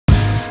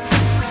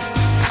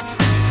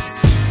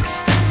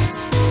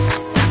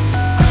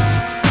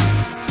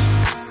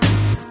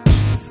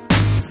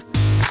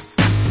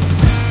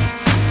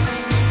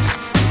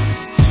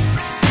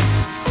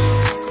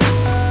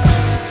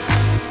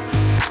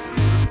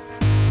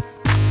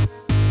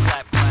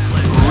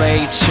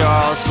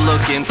Charles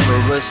looking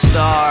for a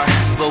star,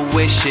 but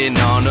wishing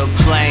on a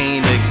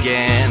plane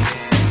again.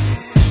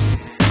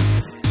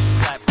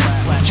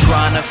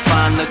 Trying to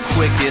find the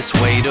quickest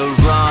way to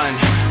run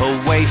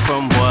away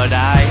from what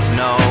I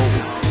know.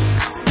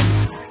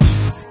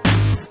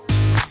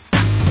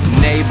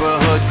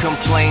 Neighborhood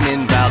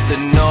complaining about the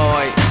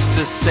noise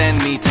to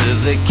send me to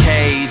the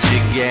cage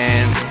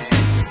again.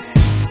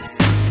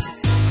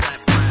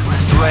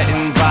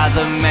 Threatened by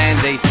the man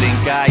they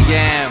think I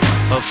am,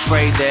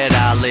 afraid that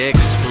I'll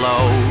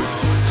explode.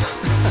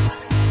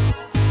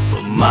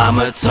 But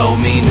mama told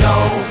me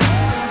no.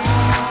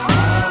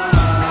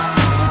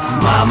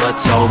 Mama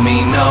told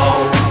me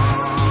no.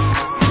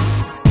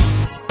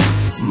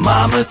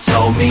 Mama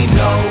told me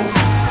no.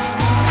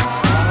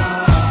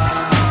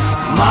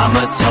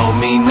 Mama told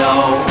me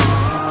no.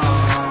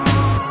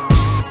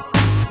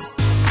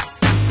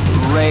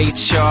 Ray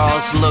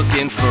Charles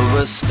looking for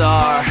a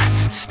star,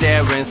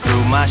 staring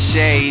through my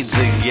shades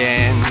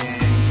again.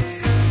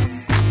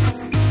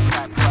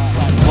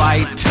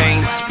 White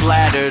paint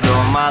splattered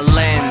on my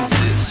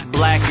lenses,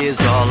 black is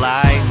all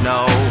I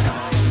know.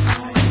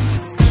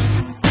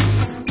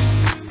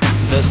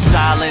 The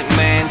silent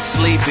man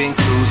sleeping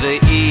through the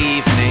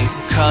evening,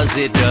 'cause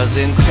it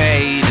doesn't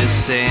pay to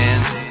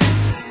sin.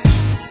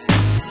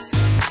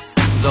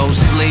 Though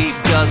sleep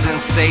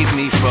doesn't save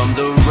me from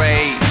the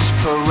rage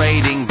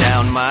parading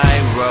down my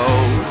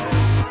road.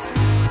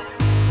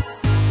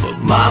 But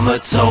mama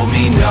told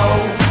me no.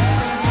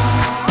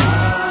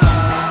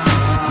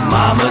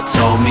 Mama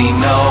told me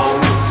no.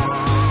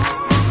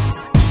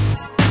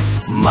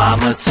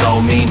 Mama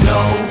told me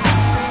no.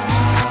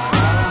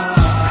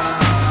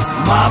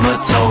 Mama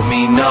told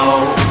me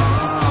no.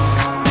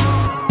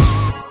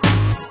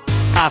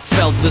 I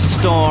felt the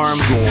storm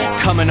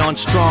coming on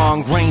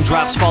strong,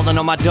 raindrops falling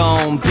on my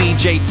dome.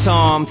 BJ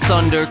Tom,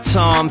 Thunder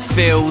Tom,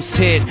 Phil's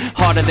hit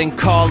harder than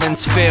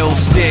Collins Phil.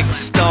 Sticks,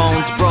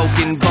 stones,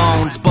 broken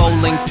bones,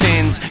 bowling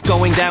pins,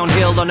 going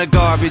downhill on a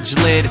garbage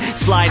lid,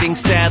 sliding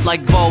sad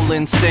like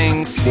bowling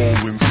sings.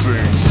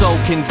 So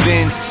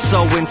convinced,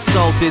 so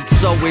insulted,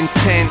 so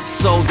intense,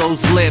 so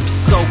those lips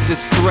soak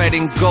this thread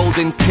in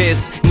golden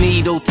piss.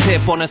 Needle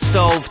tip on a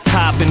stove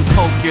top and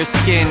poke your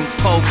skin.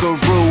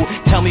 Pokeroo,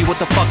 tell me what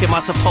the fuck am I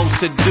supposed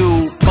to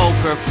do?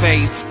 Poker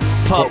face,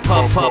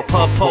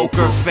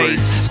 poker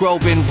face.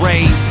 Groban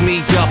raised me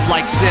up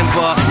like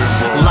Simba.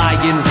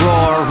 Lion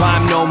roar,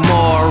 I'm no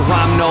more,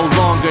 I'm no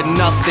longer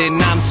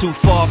nothing. I'm too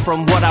far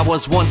from what I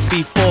was once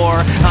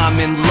before. I'm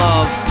in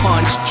love,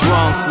 punch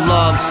drunk,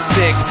 love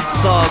sick,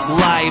 thug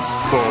life.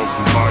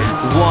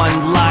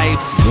 One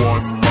life.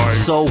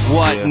 So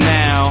what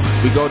now?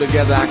 We go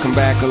together, I come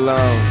back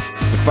alone.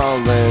 The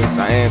phone rings,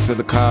 I answer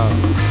the call.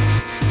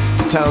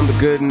 To tell him the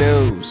good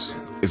news.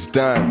 It's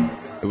done.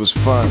 It was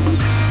fun.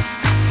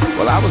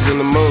 Well, I was in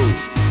the mood.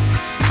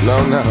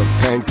 No,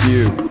 thank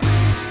you.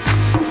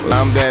 Well,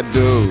 I'm that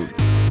dude.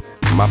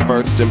 My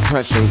first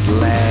impressions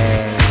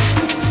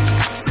last.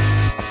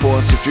 I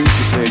force your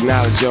future to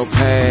acknowledge your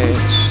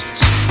past.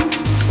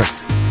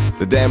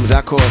 The damage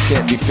I caused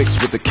can't be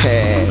fixed with the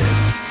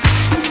cast.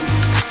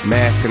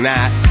 Mask or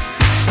not,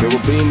 there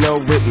will be no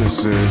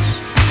witnesses.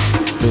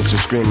 Bitches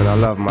screaming, I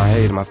love him, I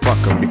hate him, I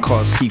fuck him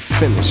because he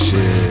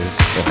finishes.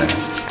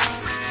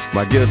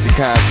 My guilty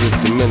conscience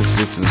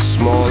diminishes to the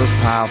smallest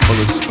powerful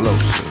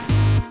explosive.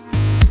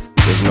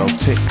 There's no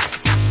tick,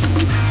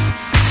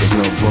 there's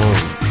no boom.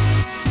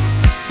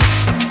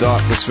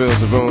 Darkness fills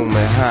the room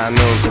at high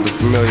noon till the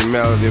familiar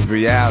melody of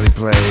reality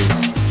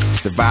plays.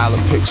 The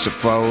violent picture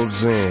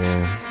folds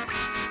in.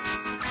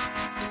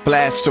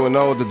 Flash to an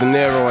older De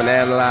Niro and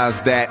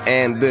analyze that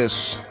and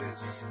this.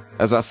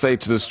 As I say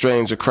to the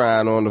stranger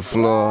crying on the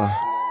floor,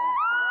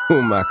 who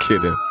am I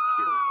kidding?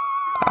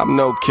 I'm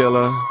no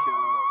killer.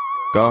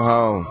 Go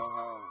home.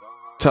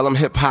 Tell him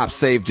hip-hop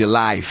saved your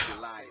life.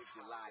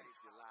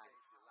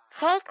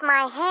 Take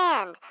my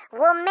hand.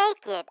 We'll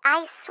make it,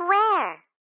 I swear.